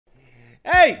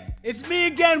Hey, it's me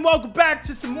again. Welcome back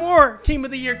to some more Team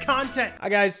of the Year content. Hi,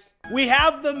 guys. We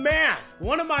have the man,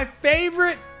 one of my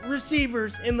favorite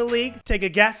receivers in the league. Take a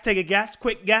guess,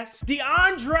 quick guess.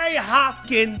 Deandre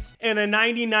Hopkins and a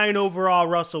 99 overall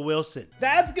Russell Wilson.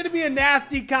 That's going to be a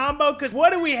nasty combo because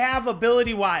what do we have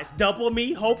ability-wise? Double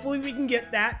me. Hopefully we can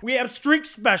get that. We have streak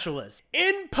specialist,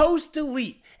 in post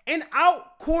elite, and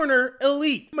out corner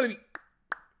elite. I'm going to be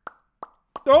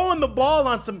throwing the ball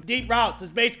on some deep routes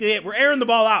is basically it. We're airing the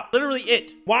ball out. Literally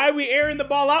it. Why are we airing the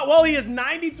ball out? Well, he has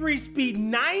 93 speed,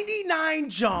 99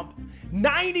 jump,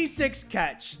 96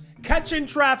 catch. Catch in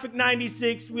traffic,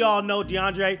 96. We all know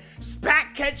Deandre.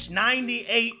 Spat catch,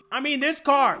 98. I mean, this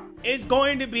car is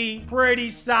going to be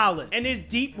pretty solid. And his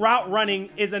deep route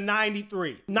running is a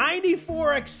 93.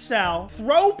 94 excel.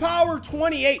 Throw power,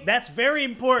 28. That's very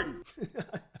important.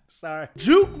 Sorry.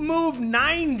 Juke move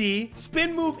 90,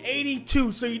 spin move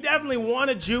 82. So you definitely want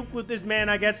to juke with this man.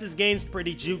 I guess his game's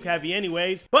pretty juke heavy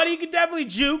anyways, but he could definitely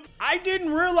juke. I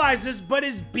didn't realize this, but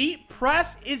his beat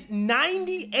press is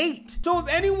 98. So if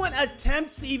anyone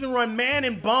attempts to even run man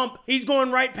and bump, he's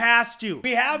going right past you.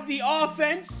 We have the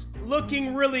offense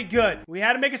looking really good. We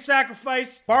had to make a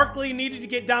sacrifice. Barkley needed to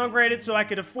get downgraded so I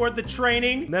could afford the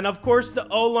training. And then of course the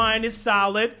O-line is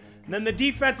solid. And then the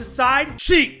defensive side,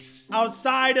 cheeks.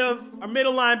 Outside of our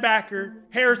middle linebacker,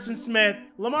 Harrison Smith,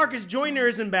 LaMarcus Joyner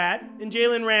isn't bad, and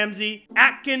Jalen Ramsey,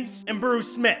 Atkins, and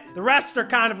Bruce Smith. The rest are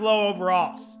kind of low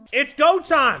overalls. It's go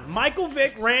time. Michael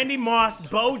Vick, Randy Moss,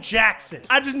 Bo Jackson.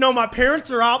 I just know my parents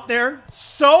are out there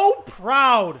so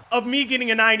proud of me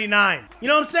getting a 99. You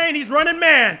know what I'm saying? He's running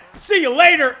man. See you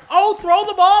later. Oh, throw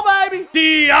the ball, baby.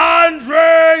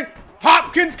 Deandre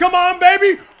Hopkins, come on,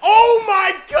 baby. Oh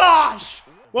my gosh.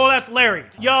 Well, that's Larry.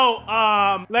 Yo,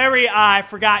 Larry, I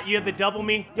forgot you had the double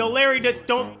me. Yo, Larry, just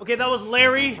don't. Okay, that was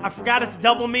Larry. I forgot it's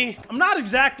double me. I'm not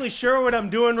exactly sure what I'm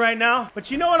doing right now, but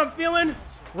you know what I'm feeling?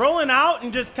 Rolling out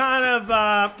and just kind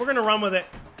of, we're gonna run with it.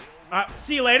 All right,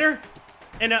 see you later.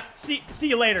 And see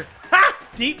you later. Ha!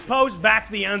 Deep post back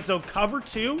to the end zone. Cover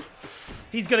 2.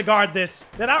 He's gonna guard this.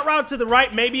 That out route to the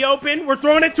right may be open. We're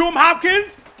throwing it to him,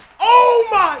 Hopkins. Oh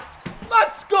my!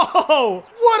 Let's go!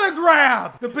 What a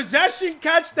grab! The possession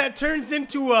catch that turns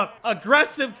into a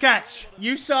aggressive catch.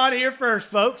 You saw it here first,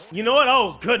 folks. You know what?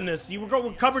 Oh, goodness. You were going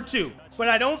with cover 2. But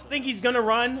I don't think he's going to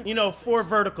run, 4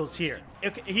 verticals here.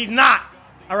 He's not.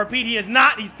 I repeat, he is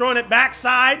not. He's throwing it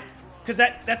backside because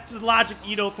that's the logic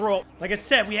you don't throw. Like I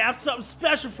said, we have something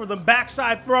special for the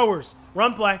backside throwers.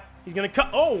 Run play. He's going to cut.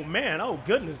 Oh, man. Oh,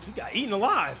 goodness. He got eaten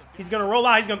alive. He's going to roll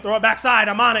out. He's going to throw it backside.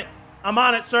 I'm on it. I'm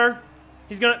on it, sir.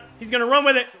 He's gonna run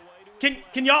with it.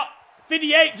 Can y'all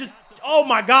 58 just, oh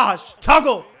my gosh.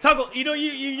 Tuggle.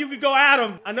 You could go at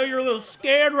him. I know you're a little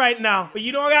scared right now, but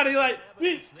you don't gotta like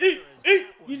you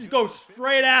just go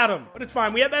straight at him. But it's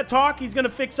fine. We had that talk. He's gonna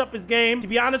fix up his game. To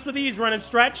be honest with you, he's running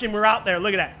stretch and we're out there.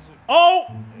 Look at that.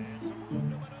 Oh!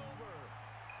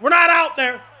 We're not out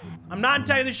there. I'm not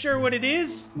entirely sure what it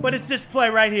is, but it's this play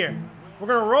right here. We're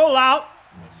gonna roll out.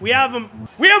 We have him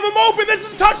open. This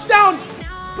is a touchdown.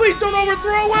 Please don't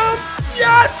overthrow him.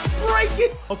 Yes, break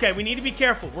it. Okay, we need to be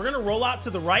careful. We're going to roll out to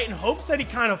the right in hopes that he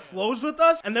kind of flows with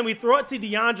us. And then we throw it to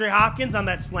Deandre Hopkins on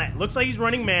that slant. Looks like he's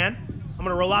running man. I'm going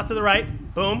to roll out to the right.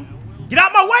 Boom. Get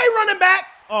out my way, running back.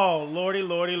 Oh, lordy,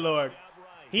 lordy, lord.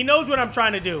 He knows what I'm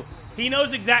trying to do. He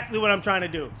knows exactly what I'm trying to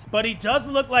do. But he does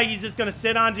look like he's just going to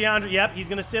sit on Deandre. Yep, he's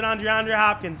going to sit on Deandre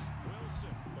Hopkins.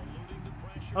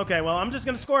 Okay, well, I'm just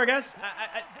going to score, I guess.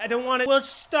 I don't want it. Let's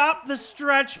stop the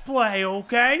stretch play,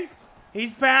 okay?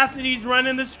 He's passing. He's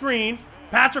running the screen.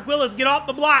 Patrick Willis, get off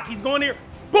the block. He's going here.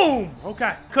 Boom.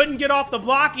 Okay. Couldn't get off the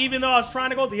block even though I was trying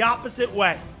to go the opposite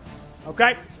way.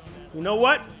 Okay? You know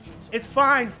what? It's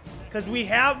fine because we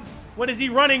have, what is he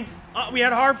running? We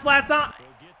had hard flats on.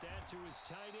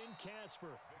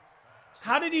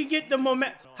 How did he get the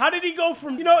moment? How did he go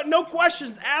from, no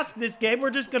questions asked this game.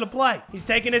 We're just going to play. He's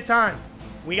taking his time.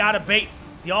 We got a bait.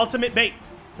 The ultimate bait.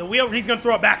 The wheel, he's going to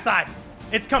throw it backside.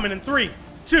 It's coming in 3,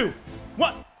 2,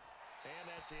 1.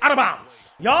 Out of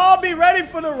bounds. Y'all be ready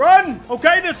for the run.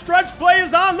 Okay, the stretch play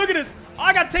is on. Look at this. Oh,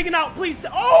 I got taken out. Please.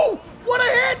 Oh, what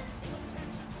a hit.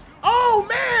 Oh,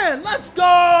 man. Let's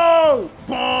go.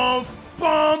 Boom,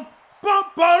 boom, boom,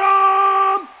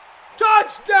 ba-dum.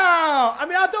 Touchdown. I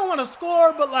mean, I don't want to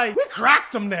score, but, like, we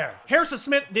cracked him there. Harrison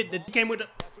Smith came with the...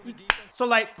 So,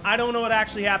 like, I don't know what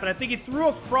actually happened. I think he threw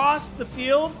across the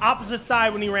field, opposite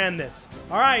side when he ran this.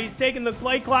 All right, he's taking the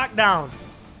play clock down.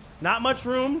 Not much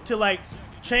room to, like,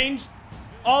 change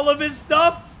all of his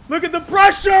stuff. Look at the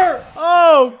pressure.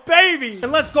 Oh, baby.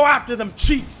 And let's go after them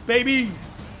cheeks, baby.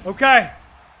 Okay.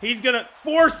 He's going to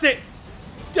force it.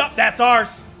 That's ours.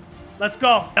 Let's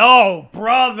go. Oh,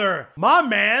 brother. My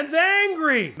man's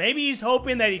angry. Maybe he's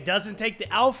hoping that he doesn't take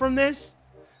the L from this.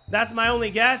 That's my only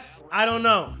guess. I don't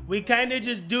know. We kind of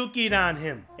just dookied on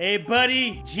him. Hey,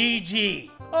 buddy.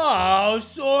 GG. Oh,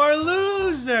 sore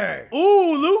loser.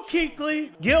 Ooh, Luke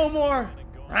Kuechly, Gilmore,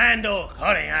 Randall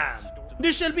Cunningham.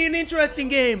 This should be an interesting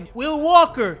game. Will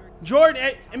Walker.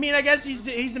 Jordan, I mean, I guess he's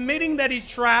admitting that he's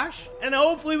trash. And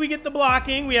hopefully we get the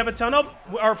blocking. We have a ton of,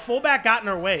 our fullback got in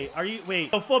our way.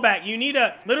 Wait, fullback, you need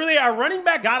a, literally our running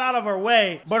back got out of our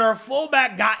way, but our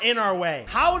fullback got in our way.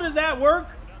 How does that work?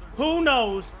 Who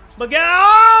knows? But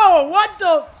oh, what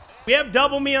the? We have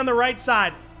double me on the right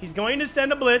side. He's going to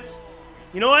send a blitz.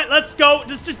 You know what? Let's go.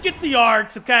 Just get the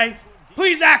yards, okay?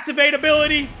 Please activate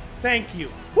ability. Thank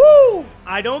you. Woo!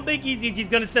 I don't think he's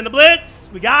going to send a blitz.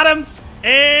 We got him.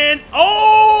 And,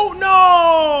 oh,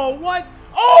 no. What?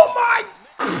 Oh,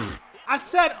 my. I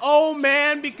said, oh,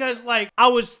 man, because, like, I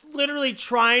was literally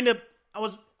trying to, I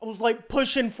was like,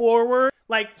 pushing forward,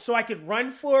 like, so I could run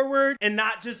forward and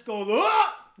not just go,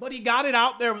 ah! But he got it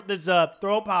out there with his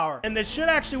throw power. And this should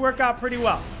actually work out pretty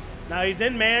well. Now he's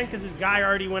in man because his guy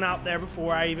already went out there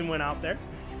before I even went out there.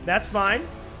 That's fine.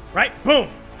 Right? Boom.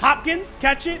 Hopkins,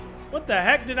 catch it. What the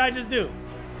heck did I just do?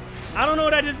 I don't know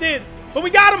what I just did. But we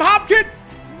got him, Hopkins.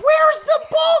 Where's the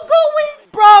ball going?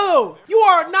 Bro, you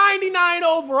are 99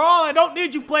 overall. I don't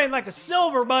need you playing like a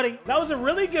silver, buddy. That was a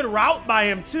really good route by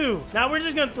him, too. Now we're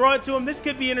just going to throw it to him. This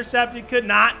could be intercepted, could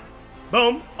not.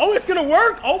 Boom. Oh, it's going to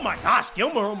work. Oh, my gosh.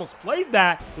 Gilmore almost played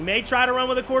that. He may try to run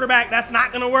with a quarterback. That's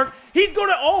not going to work. He's going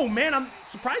to, oh, man, I'm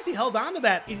surprised he held on to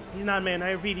that. He's not man.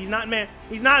 I repeat, he's not man.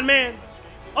 He's not man.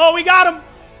 Oh, we got him.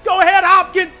 Go ahead,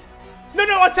 Hopkins.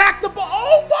 No, attack the ball.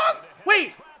 Oh,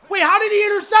 my. Wait, how did he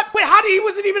intercept? Wait, he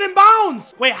wasn't even in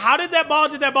bounds. Wait, how did that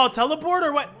ball teleport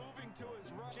or what?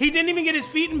 He didn't even get his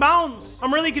feet in bounds.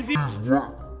 I'm really confused.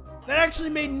 That actually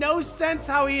made no sense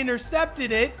how he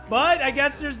intercepted it, but I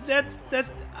guess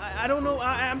I don't know.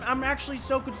 I'm actually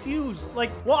so confused.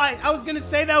 Like, well, I was gonna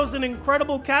say that was an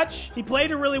incredible catch. He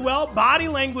played it really well. Body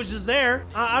language is there.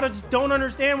 I just don't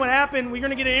understand what happened. We're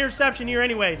gonna get an interception here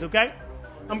anyways, okay?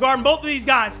 I'm guarding both of these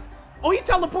guys. Oh, he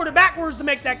teleported backwards to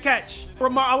make that catch.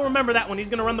 I'll remember that one. He's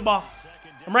gonna run the ball.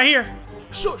 I'm right here.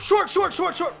 Short.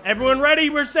 Everyone ready?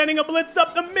 We're sending a blitz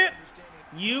up the mid.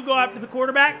 You go after the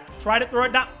quarterback. Try to throw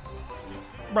it down.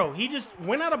 Bro, he just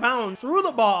went out of bounds, threw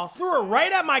the ball, threw it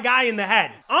right at my guy in the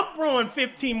head. I'm throwing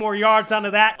 15 more yards onto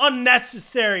that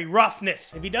unnecessary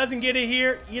roughness. If he doesn't get it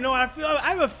here, you know what? I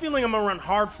have a feeling I'm gonna run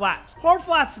hard flats. Hard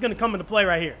flats is gonna come into play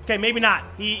right here. Okay, maybe not.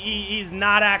 He's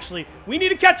not actually. We need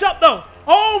to catch up though.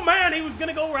 Oh man, he was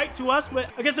gonna go right to us, but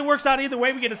I guess it works out either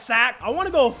way. We get a sack. I want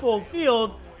to go full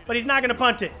field, but he's not gonna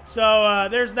punt it. So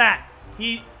there's that.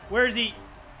 Where is he?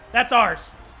 That's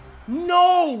ours.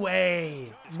 No way.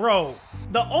 Bro,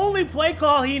 the only play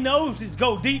call he knows is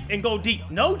go deep and go deep.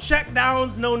 No check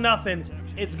downs, no nothing.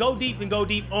 It's go deep and go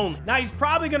deep only. Now he's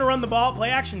probably going to run the ball, play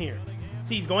action here.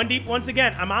 See, he's going deep once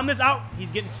again. I'm on this out.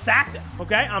 He's getting sacked.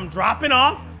 Okay, I'm dropping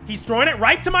off. He's throwing it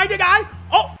right to my guy.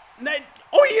 Oh,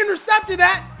 he intercepted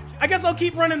that. I guess I'll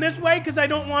keep running this way because I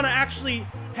don't want to actually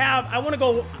I want to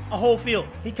go a whole field.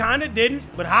 He kind of didn't,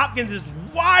 but Hopkins is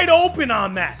wide open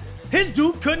on that. His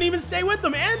dude couldn't even stay with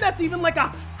him, and that's even like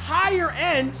a higher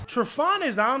end. Trefon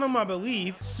is on him, I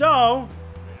believe. So,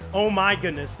 oh my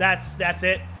goodness, that's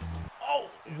it. Oh,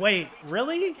 wait,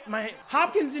 really? My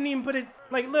Hopkins didn't even put it,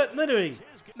 like, literally.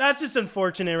 That's just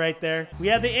unfortunate right there. We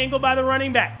have the angle by the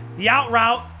running back. The out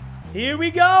route. Here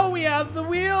we go. We have the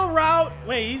wheel route.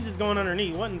 Wait, he's just going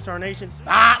underneath. What in tarnation?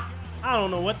 Ah! I don't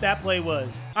know what that play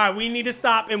was. All right, we need to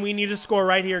stop, and we need to score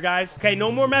right here, guys. Okay, no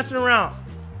more messing around.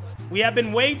 We have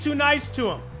been way too nice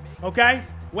to him, okay?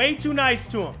 Way too nice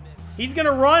to him. He's going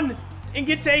to run and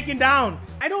get taken down.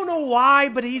 I don't know why,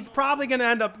 but he's probably going to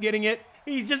end up getting it.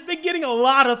 He's just been getting a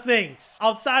lot of things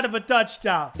outside of a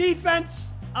touchdown.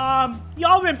 Defense,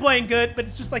 y'all been playing good, but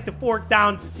it's just like the fourth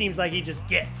downs it seems like he just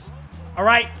gets. All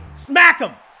right, smack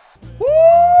him.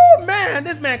 Woo, man,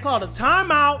 this man called a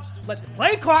timeout. Let the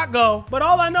play clock go, but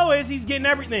all I know is he's getting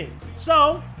everything.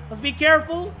 So let's be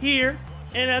careful here.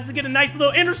 And let's get a nice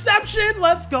little interception.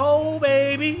 Let's go,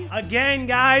 baby. Again,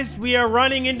 guys, we are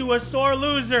running into a sore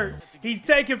loser. He's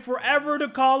taking forever to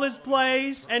call his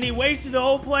plays, and he wasted the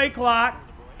whole play clock.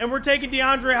 And we're taking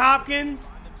DeAndre Hopkins,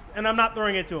 and I'm not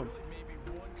throwing it to him.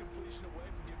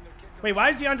 Wait,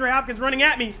 why is DeAndre Hopkins running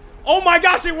at me? Oh, my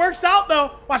gosh, it works out,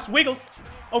 though. Watch, wiggles.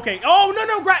 Okay. Oh,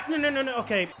 no.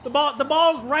 Okay. The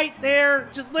ball's right there.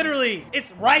 Just literally.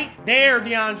 It's right there,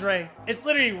 DeAndre. It's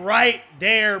literally right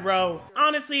there, bro.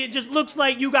 Honestly, it just looks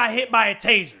like you got hit by a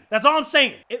taser. That's all I'm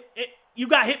saying. you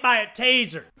got hit by a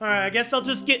taser. All right, I guess I'll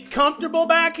just get comfortable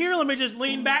back here. Let me just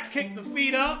lean back, kick the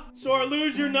feet up. Sore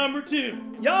loser number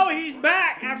 2. Yo, he's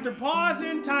back after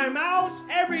pausing, timeouts,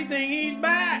 everything. He's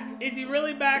back. Is he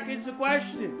really back is the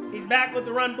question. He's back with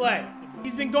the run play.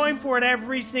 He's been going for it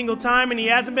every single time, and he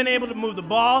hasn't been able to move the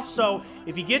ball, so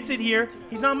if he gets it here,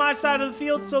 he's on my side of the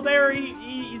field, so there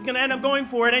he's going to end up going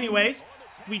for it anyways.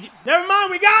 Never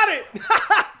mind, we got it!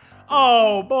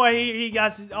 Oh, boy, he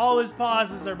got all his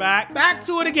pauses are back. Back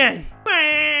to it again.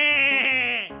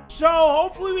 So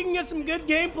hopefully we can get some good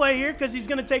gameplay here because he's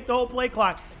going to take the whole play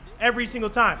clock every single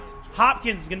time.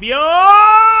 Hopkins is going to be... Oh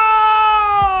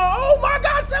my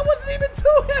gosh, that wasn't even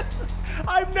to him.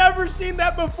 I've never seen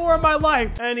that before in my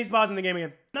life. And he's pausing the game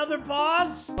again. Another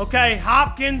pause. Okay,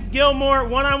 Hopkins, Gilmore,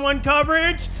 one-on-one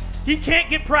coverage. He can't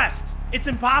get pressed. It's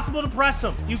impossible to press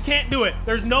him. You can't do it.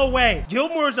 There's no way.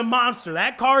 Gilmore's a monster.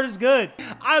 That card is good.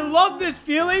 I love this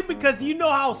feeling because you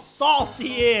know how salty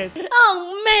he is.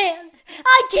 Oh, man.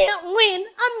 I can't win.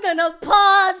 I'm gonna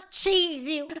pause, cheese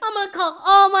you. I'm gonna call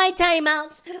all my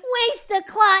timeouts, waste the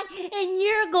clock, and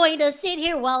you're going to sit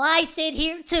here while I sit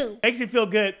here too. Makes me feel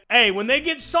good. Hey, when they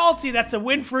get salty, that's a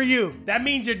win for you. That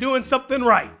means you're doing something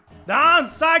right. The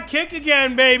onside kick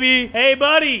again, baby. Hey,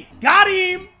 buddy. Got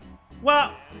him.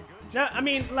 Well, I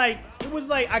mean, like, it was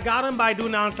like I got him by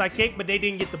doing the onside kick, but they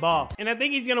didn't get the ball. And I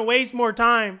think he's gonna waste more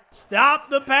time. Stop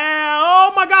the pass.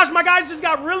 Oh my gosh, my guys just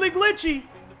got really glitchy.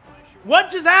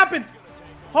 What just happened?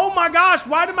 Oh my gosh,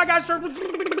 why did my guy start?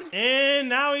 And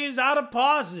now he's out of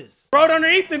pauses. Throw it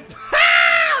underneath him.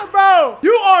 Bro,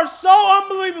 you are so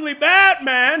unbelievably bad,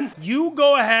 man. You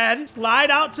go ahead,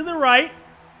 slide out to the right,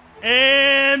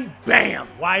 and bam,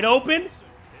 wide open.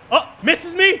 Oh,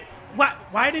 misses me.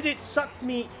 Why did it suck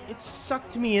me? It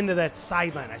sucked me into that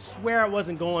sideline. I swear I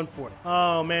wasn't going for it.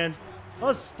 Oh, man.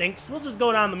 Well, it stinks. We'll just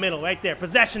go down the middle right there.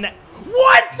 Possession that.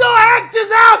 What the heck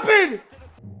just happened?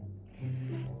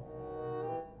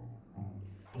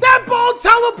 That ball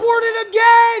teleported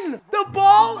again! The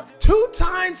ball 2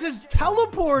 times has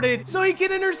teleported so he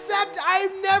can intercept.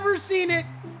 I've never seen it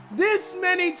this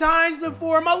many times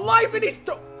before in my life, and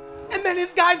and then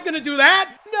this guy's gonna do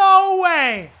that? No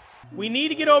way! We need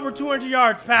to get over 200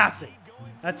 yards passing.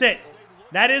 That's it.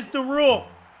 That is the rule.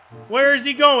 Where is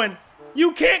he going?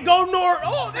 You can't go north.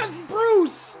 Oh, that's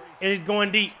Bruce. And he's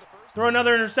going deep. Throw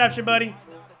another interception, buddy.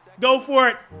 Go for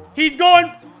it. He's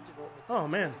going. Oh,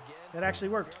 man. That actually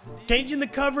worked. Changing the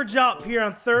coverage up here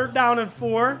on 3rd down and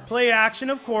 4. Play action,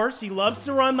 of course. He loves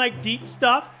to run like deep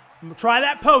stuff. Try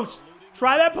that post.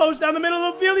 Try that post down the middle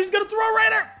of the field. He's going to throw right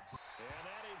there.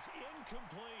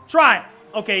 Try it.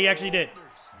 Okay, he actually did.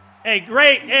 Hey,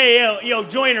 great. Hey, yo,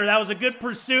 Joyner, that was a good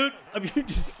pursuit.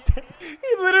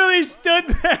 He literally stood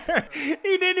there.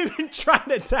 He didn't even try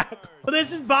to tackle. But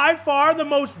this is by far the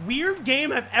most weird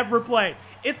game I've ever played.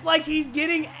 It's like he's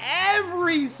getting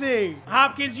everything.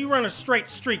 Hopkins, you run a straight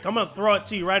streak. I'm going to throw it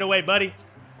to you right away, buddy.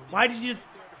 Why did you just...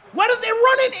 What are they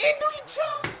running into each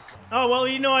other? Oh, well,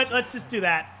 you know what? Let's just do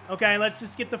that. Okay, let's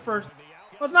just get the first...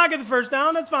 Let's not get the first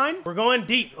down. That's fine. We're going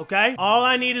deep, okay? All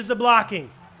I need is the blocking.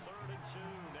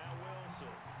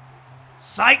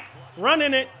 Psych.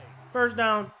 Running it. First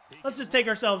down. Let's just take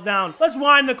ourselves down. Let's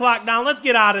wind the clock down. Let's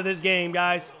get out of this game,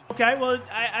 guys. Okay, well,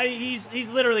 he's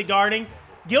literally guarding.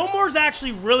 Gilmore's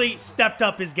actually really stepped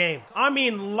up his game. I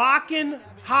mean, locking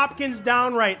Hopkins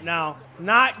down right now.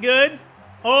 Not good.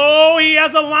 Oh, he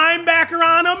has a linebacker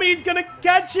on him. He's going to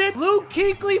catch it. Luke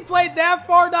Kuechly played that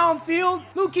far downfield.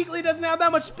 Luke Kuechly doesn't have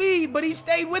that much speed, but he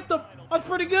stayed with them. That's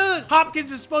pretty good.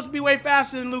 Hopkins is supposed to be way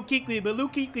faster than Luke Kuechly, but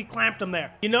Luke Kuechly clamped him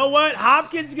there. You know what?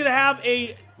 Hopkins is going to have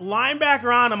a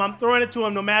linebacker on him. I'm throwing it to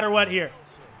him no matter what here.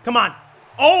 Come on.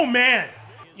 Oh, man.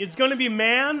 It's going to be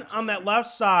man on that left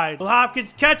side. Will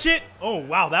Hopkins catch it? Oh,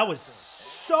 wow. That was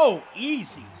so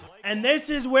easy. And this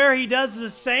is where he does the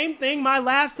same thing my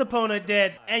last opponent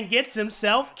did and gets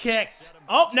himself kicked.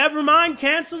 Oh, never mind.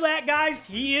 Cancel that, guys.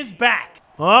 He is back.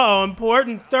 Uh-oh,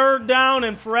 important 3rd down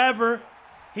and forever.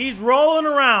 He's rolling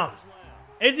around.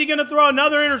 Is he going to throw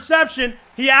another interception?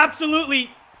 He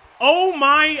absolutely... Oh,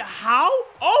 my... How?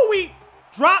 Oh, we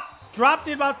dropped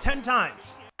it about 10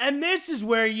 times. And this is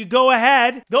where you go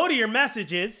ahead, go to your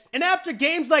messages, and after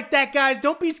games like that, guys,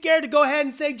 don't be scared to go ahead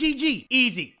and say GG.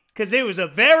 Easy. Because it was a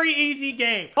very easy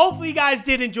game. Hopefully you guys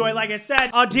did enjoy. Like I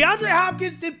said, Deandre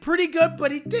Hopkins did pretty good,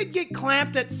 but he did get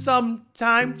clamped at some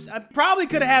times. I probably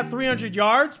could have had 300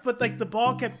 yards, but like the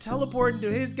ball kept teleporting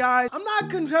to his guys.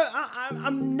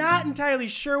 I'm not entirely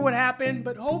sure what happened,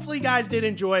 but hopefully you guys did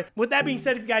enjoy. With that being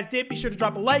said, if you guys did, be sure to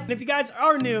drop a like. And if you guys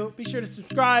are new, be sure to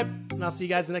subscribe. And I'll see you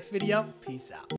guys in the next video. Peace out.